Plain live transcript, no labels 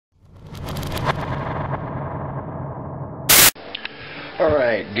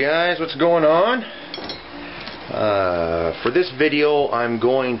Alright guys, what's going on? For this video I'm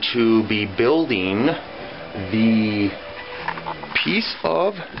going to be building the piece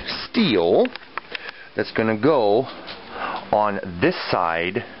of steel that's going to go on this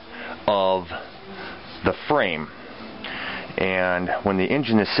side of the frame. And when the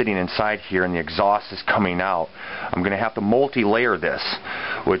engine is sitting inside here and the exhaust is coming out, I'm going to have to multi-layer this,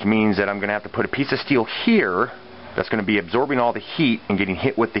 which means that I'm going to have to put a piece of steel here that's going to be absorbing all the heat and getting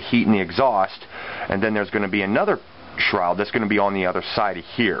hit with the heat and the exhaust, and then there's going to be another shroud that's going to be on the other side of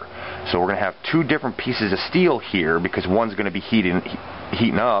here. So we're going to have two different pieces of steel here because one's going to be heating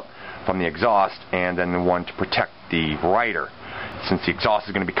up from the exhaust, and then the one to protect the rider. Since the exhaust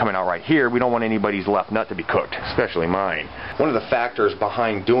is going to be coming out right here, we don't want anybody's left nut to be cooked, especially mine. One of the factors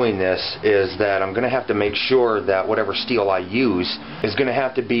behind doing this is that I'm going to have to make sure that whatever steel I use is going to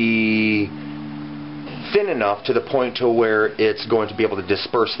have to be thin enough to the point to where it's going to be able to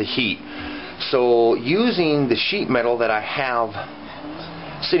disperse the heat. So using the sheet metal that I have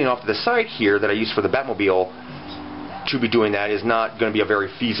sitting off to the side here that I use for the Batmobile to be doing that is not going to be a very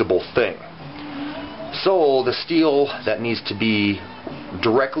feasible thing. So the steel that needs to be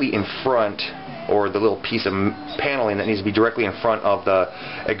directly in front, or the little piece of paneling that needs to be directly in front of the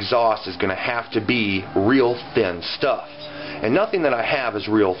exhaust, is going to have to be real thin stuff. And nothing that I have is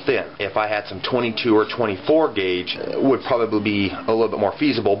real thin. If I had some 22 or 24 gauge, it would probably be a little bit more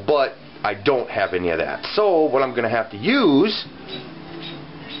feasible, but I don't have any of that. So what I'm going to have to use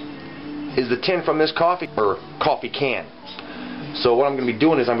is the tin from this coffee can. So what I'm going to be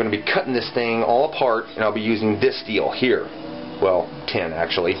doing is I'm going to be cutting this thing all apart, and I'll be using this steel here. Well, tin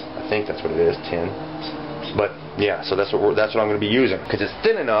actually. I think that's what it is, tin. But yeah, so that's what I'm going to be using, because it's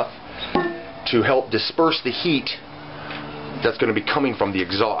thin enough to help disperse the heat that's going to be coming from the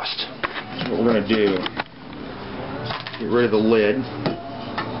exhaust. What we're going to do, get rid of the lid,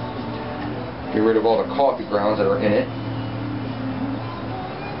 get rid of all the coffee grounds that are in it.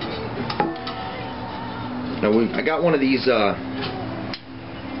 Now I got one of these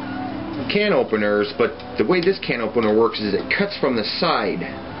can openers, but the way this can opener works is it cuts from the side,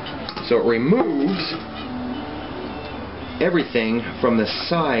 so it removes everything from the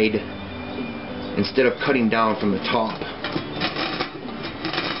side instead of cutting down from the top.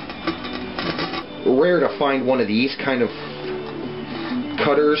 Rare to find one of these kind of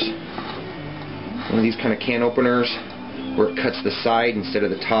cutters, one of these kind of can openers where it cuts the side instead of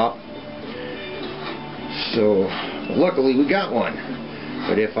the top. So luckily we got one.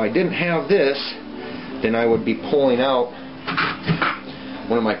 But if I didn't have this, then I would be pulling out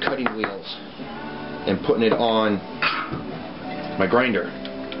one of my cutting wheels and putting it on my grinder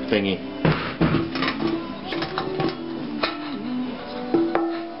thingy.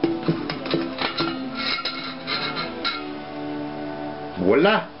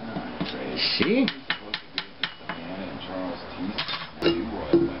 Voila! See?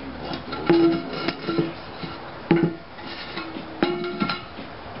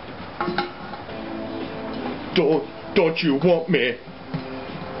 Don't you want me?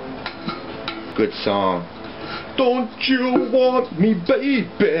 Good song. Don't you want me, baby?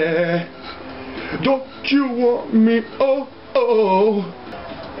 Don't you want me? Oh, oh.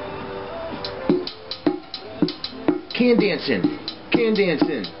 Can dancing. Can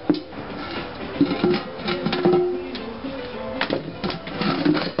dancing.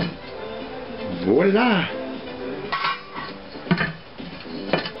 Voila.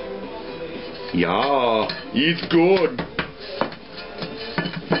 Yeah, it's good.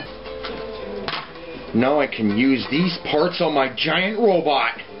 Now I can use these parts on my giant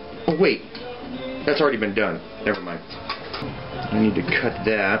robot. Oh wait, that's already been done. Never mind. I need to cut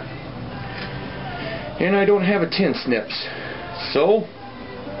that. And I don't have a tin snips. So,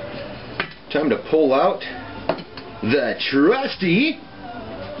 time to pull out the trusty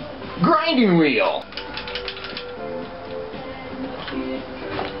grinding wheel.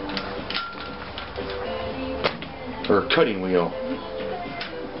 Or cutting wheel.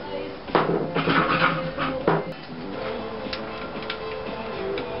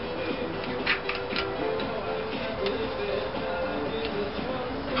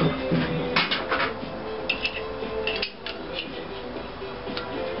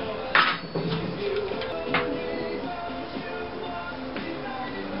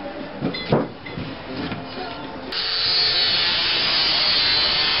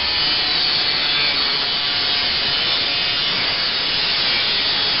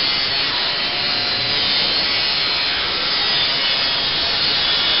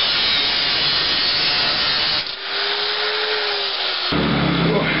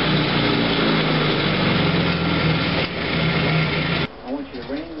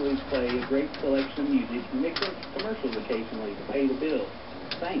 some music, mix in commercials occasionally to pay the bills.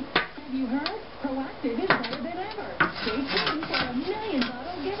 Thanks. Have you heard? Proactive is better than ever. Stay tuned for a $1 million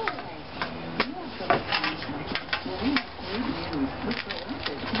giveaway. You also well, we have great news. With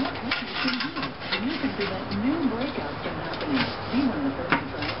Proactive, your actions can heal. You can prevent new breakouts from happening. Be one of the first to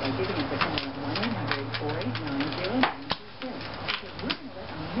try by giving us a call at 1-800-489-0926. Because we're going to let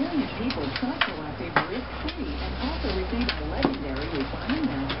 1 million people try Proactive risk-free and also receive a legendary refining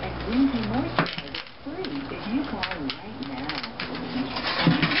mask and green tea moisturizer free if you call right now.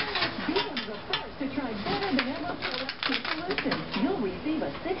 Be one of the first to try better than ever Proactive solutions. You'll receive a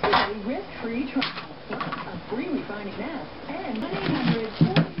 60-day risk-free trial, plus a free refining mask, and 1-800-489-0926.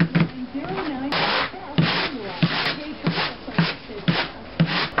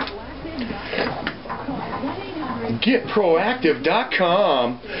 Get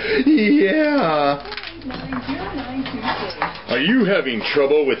Proactive.com. Yeah. Are you having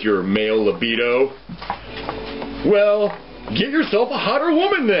trouble with your male libido? Well, get yourself a hotter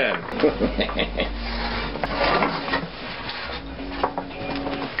woman then.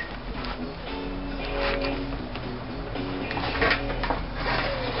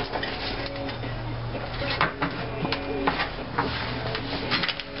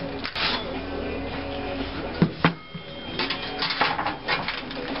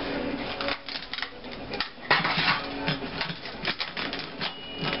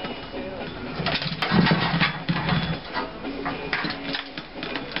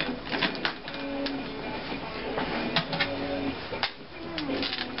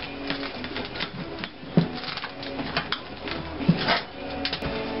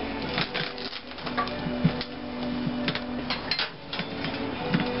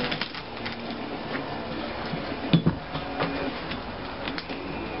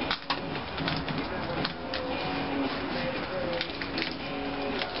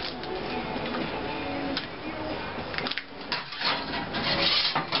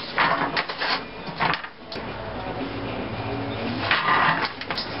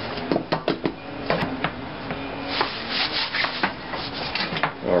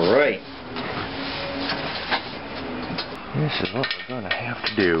 Alright, this is what we're going to have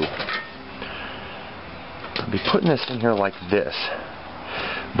to do. I'll be putting this in here like this,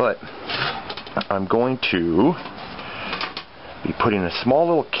 but I'm going to be putting a small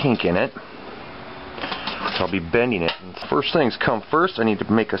little kink in it. So I'll be bending it. And first things come first, I need to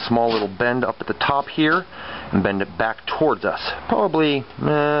make a small little bend up at the top here and bend it back towards us. Probably,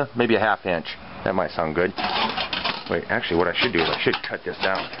 maybe a ½ inch. That might sound good. Wait, actually what I should do is I should cut this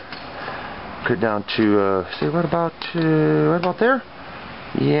down. Cut it down to, say right about there?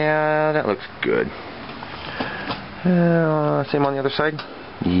 Yeah, that looks good. Same on the other side?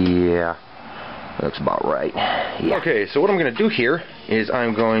 Yeah, that looks about right. Yeah. Okay, so what I'm going to do here is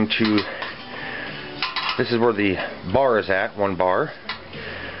I'm going to, this is where the bar is at, one bar.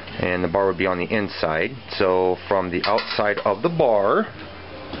 And the bar would be on the inside. So from the outside of the bar,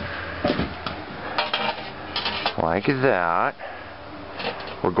 like that,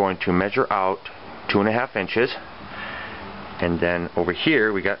 we're going to measure out 2½ inches, and then over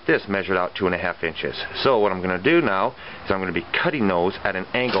here we got this measured out 2½ inches. So what I'm going to do now is I'm going to be cutting those at an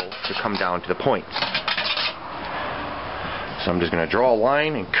angle to come down to the points. So I'm just going to draw a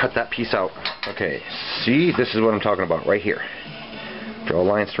line and cut that piece out. Okay, see, this is what I'm talking about right here. Draw a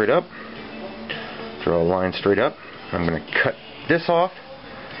line straight up, draw a line straight up. I'm going to cut this off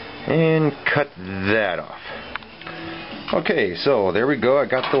and cut that off. Okay, so there we go. I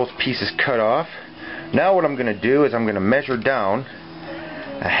got those pieces cut off. Now what I'm going to do is I'm going to measure down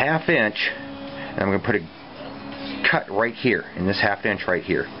a ½ inch, and I'm going to put a cut right here in this ½ inch right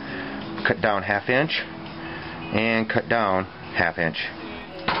here. Cut down ½ inch and cut down ½ inch.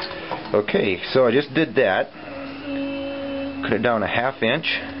 Okay, so I just did that. Cut it down a ½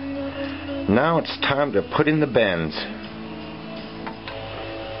 inch. Now it's time to put in the bends.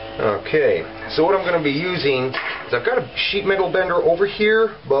 Okay, so what I'm going to be using is I've got a sheet metal bender over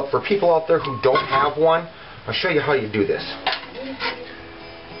here, but for people out there who don't have one, I'll show you how you do this.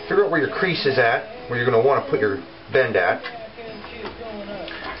 Figure out where your crease is at, where you're going to want to put your bend at.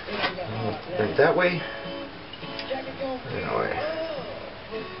 Bend it that way. That way.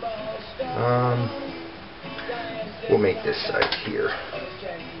 We'll make this side here.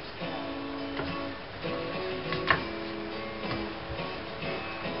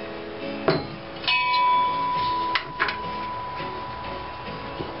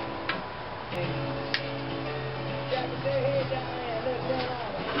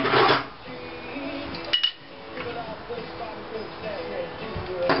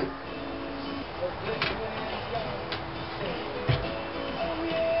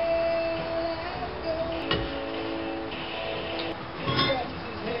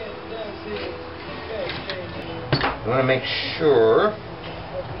 make sure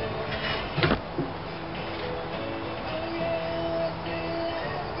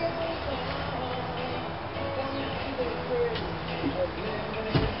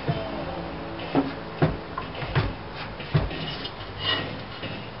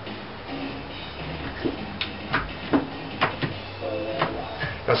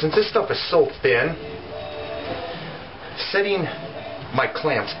now, since this stuff is so thin, setting my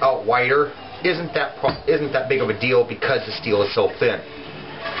clamps out wider isn't that big of a deal because the steel is so thin.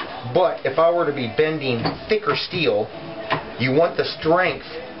 But if I were to be bending thicker steel, you want the strength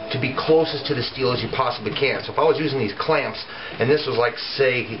to be closest to the steel as you possibly can. So if I was using these clamps and this was like,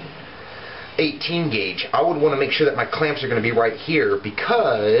 say, 18 gauge, I would want to make sure that my clamps are going to be right here,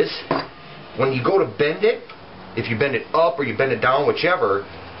 because when you go to bend it, if you bend it up or you bend it down, whichever,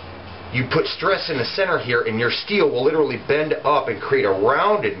 you put stress in the center here, and your steel will literally bend up and create a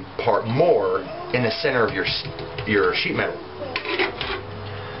rounded part more in the center of your sheet metal.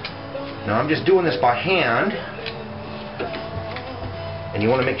 Now I'm just doing this by hand, and you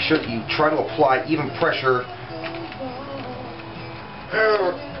want to make sure that you try to apply even pressure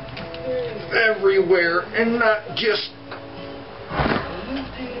everywhere and not just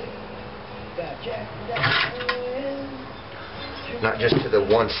to the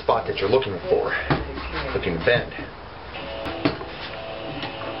one spot that you're looking for, looking to bend.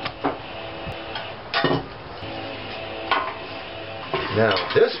 Now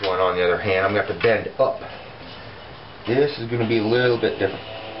this one, on the other hand, I'm going to have to bend up. This is going to be a little bit different.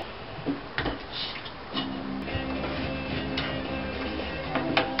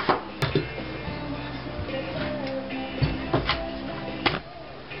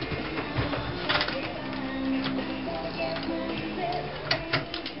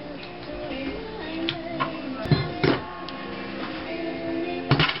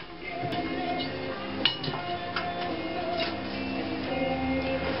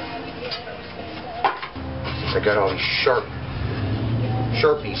 I got all these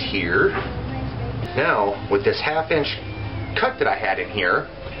sharpies here. Now, with this 1/2 inch cut that I had in here,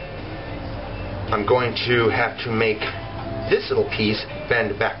 I'm going to have to make this little piece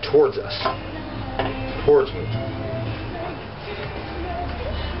bend back towards us, towards me.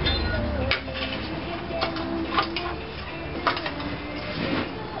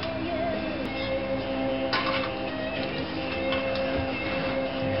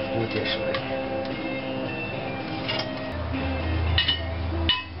 Do it this way.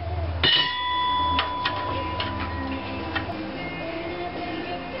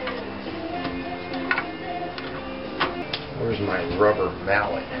 Where's my rubber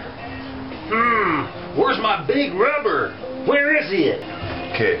mallet? Where's my big rubber? Where is it?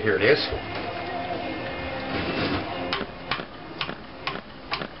 Okay, here it is.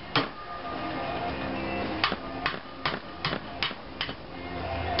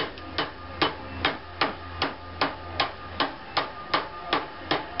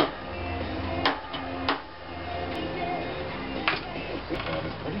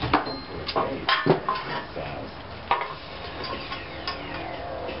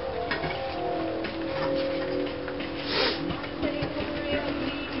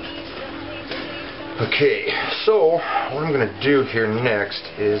 Okay, so what I'm going to do here next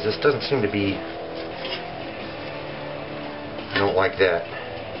is, this doesn't seem to be, I don't like that.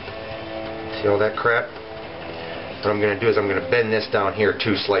 See all that crap? What I'm going to do is I'm going to bend this down here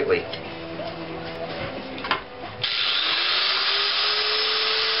too slightly.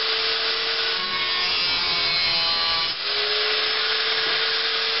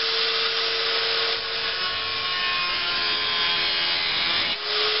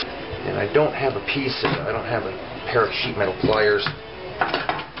 And I don't have a I don't have a pair of sheet metal pliers.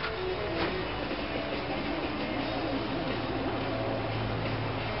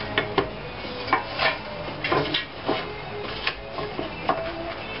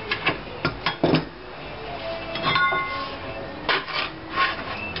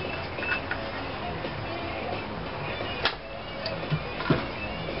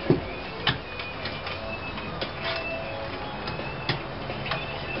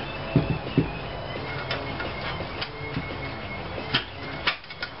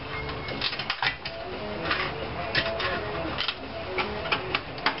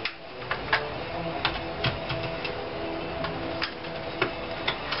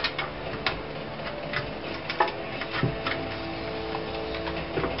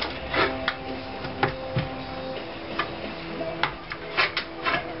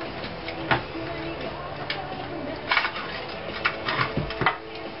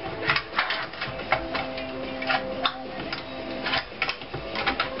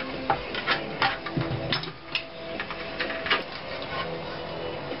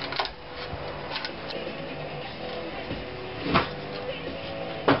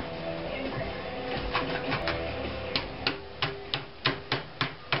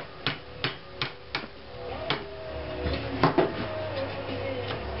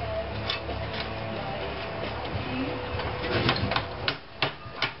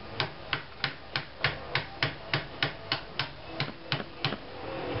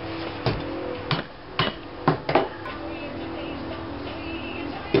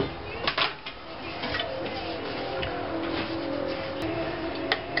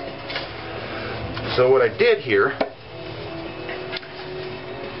 So what I did here,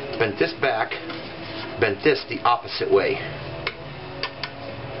 bent this back, bent this the opposite way.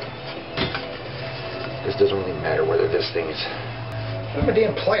 This doesn't really matter whether this thing is... Where my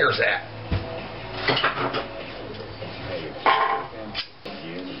damn pliers at?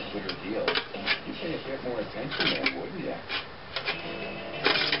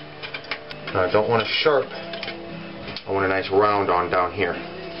 I don't want a sharp, I want a nice round on down here.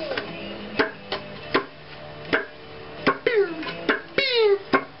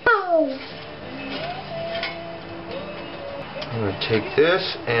 I'm going to take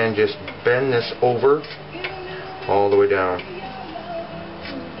this and just bend this over all the way down.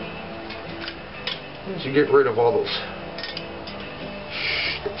 To get rid of all those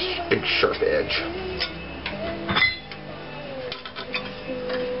big sharp edge.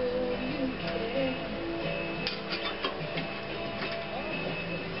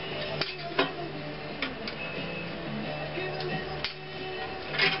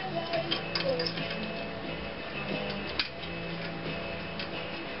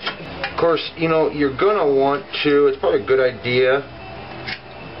 Of course, you know, you're gonna want to, it's probably a good idea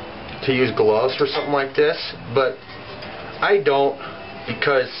to use gloves for something like this, but I don't,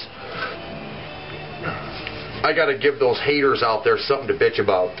 because I gotta give those haters out there something to bitch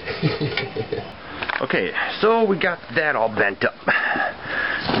about. Okay, so we got that all bent up.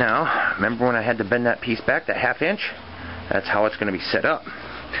 Now, remember when I had to bend that piece back, that 1/2 inch? That's how it's gonna be set up.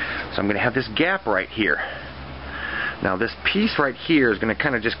 So I'm gonna have this gap right here. Now this piece right here is going to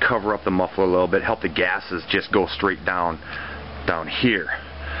kind of just cover up the muffler a little bit, help the gases just go straight down here.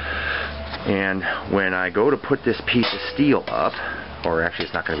 And when I go to put this piece of steel up, or actually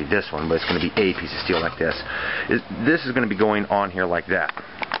it's not going to be this one, but it's going to be a piece of steel like this, this is going to be going on here like that.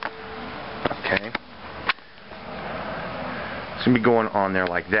 Okay? It's going to be going on there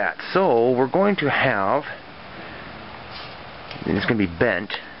like that. So we're going to have, it's going to be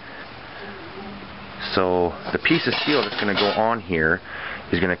bent. So the piece of steel that's going to go on here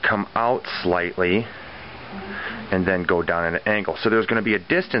is going to come out slightly and then go down at an angle. So there's going to be a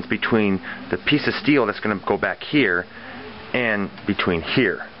distance between the piece of steel that's going to go back here and between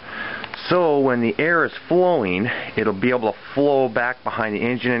here. So when the air is flowing, it'll be able to flow back behind the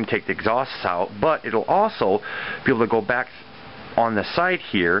engine and take the exhausts out, but it'll also be able to go back on the side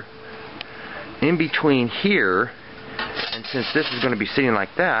here, in between here, and since this is going to be sitting like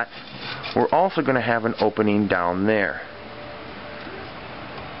that, we're also going to have an opening down there.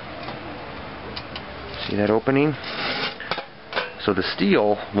 See that opening? So the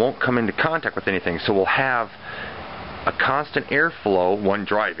steel won't come into contact with anything, so we'll have a constant airflow, one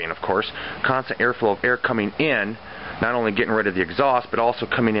driving of course, constant airflow of air coming in, not only getting rid of the exhaust, but also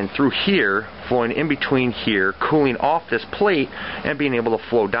coming in through here, flowing in between here, cooling off this plate, and being able to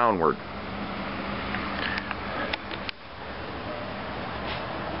flow downward.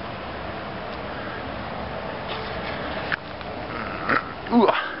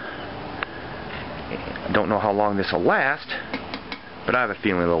 I don't know how long this will last, but I have a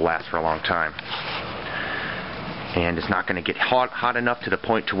feeling it'll last for a long time. And it's not going to get hot enough to the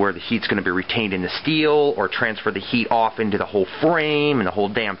point to where the heat's going to be retained in the steel or transfer the heat off into the whole frame and the whole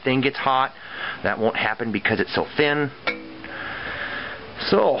damn thing gets hot. That won't happen because it's so thin.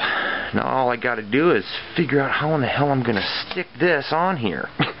 So now all I got to do is figure out how in the hell I'm going to stick this on here.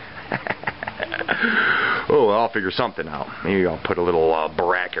 Oh, well, I'll figure something out. Maybe I'll put a little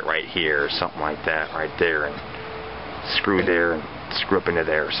bracket right here or something like that right there, and screw there and screw up into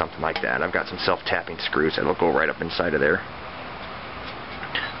there or something like that. I've got some self-tapping screws that'll go right up inside of there.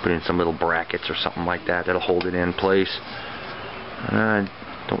 Put in some little brackets or something like that that'll hold it in place. I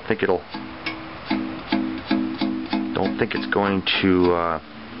don't think it's going to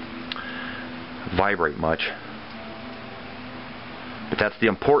vibrate much. But that's the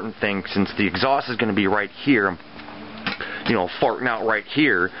important thing, since the exhaust is going to be right here, you know, farting out right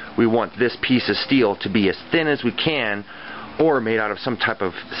here, we want this piece of steel to be as thin as we can, or made out of some type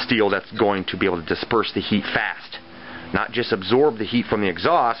of steel that's going to be able to disperse the heat fast. Not just absorb the heat from the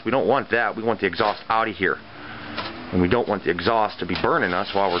exhaust. We don't want that. We want the exhaust out of here. And we don't want the exhaust to be burning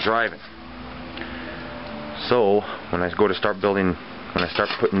us while we're driving. So when I go to start building, when I start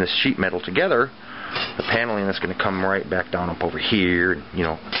putting this sheet metal together, the paneling is going to come right back down up over here, and, you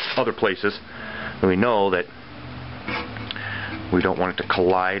know, other places. And we know that we don't want it to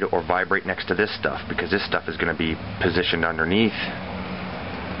collide or vibrate next to this stuff, because this stuff is going to be positioned underneath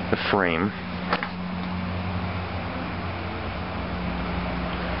the frame.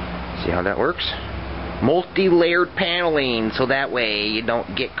 See how that works? Multi-layered paneling, so that way you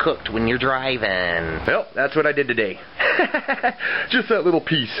don't get cooked when you're driving. Well, that's what I did today. Just that little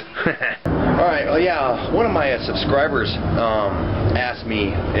piece. Alright, well yeah, one of my subscribers asked me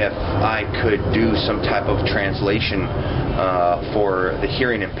if I could do some type of translation for the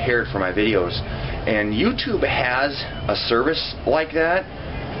hearing impaired for my videos. And YouTube has a service like that,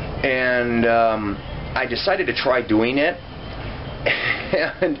 and I decided to try doing it.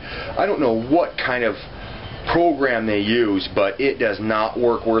 And I don't know what kind of program they use, but it does not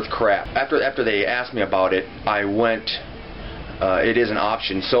work worth crap. After they asked me about it, I went, it is an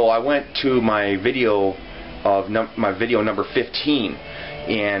option, so I went to my video of my video number 15,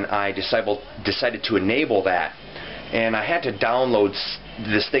 and I decided to enable that. And I had to download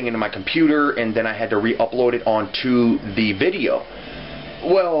this thing into my computer, and then I had to re-upload it onto the video.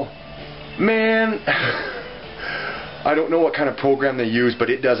 Well, man, I don't know what kind of program they use, but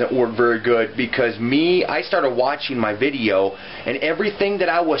it doesn't work very good, because I started watching my video, and everything that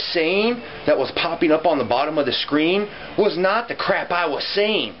I was saying that was popping up on the bottom of the screen was not the crap I was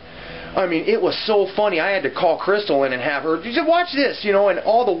saying. I mean, it was so funny. I had to call Crystal in and have her, just watch this, you know, and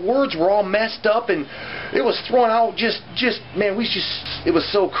all the words were all messed up, and it was thrown out man, it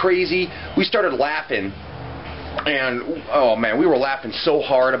was so crazy. We started laughing. And oh man, we were laughing so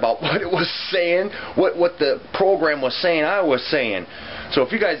hard about what it was saying, what the program was saying I was saying. So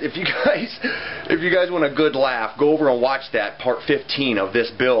if you guys want a good laugh, go over and watch that part 15 of this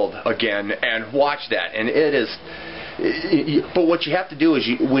build again, and watch that. And it is, but what you have to do is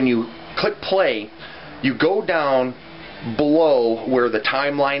when you click play, you go down below where the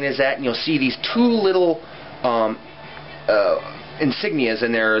timeline is at, and you'll see these two little insignias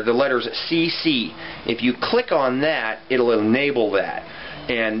in there, the letters CC. If you click on that, it'll enable that,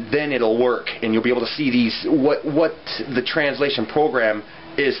 and then it'll work, and you'll be able to see these what the translation program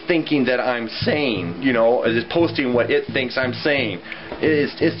is thinking that I'm saying, you know, is posting what it thinks I'm saying.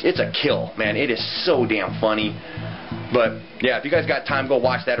 It's a kill, man. It is so damn funny. But yeah, if you guys got time, go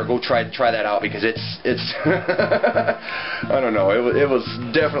watch that, or go try that out, because it's I don't know, it was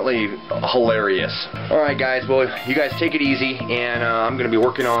definitely hilarious. Alright guys, well you guys take it easy, and I'm going to be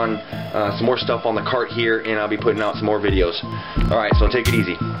working on some more stuff on the kart here, and I'll be putting out some more videos. Alright, so take it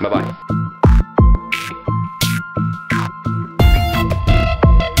easy. Bye bye.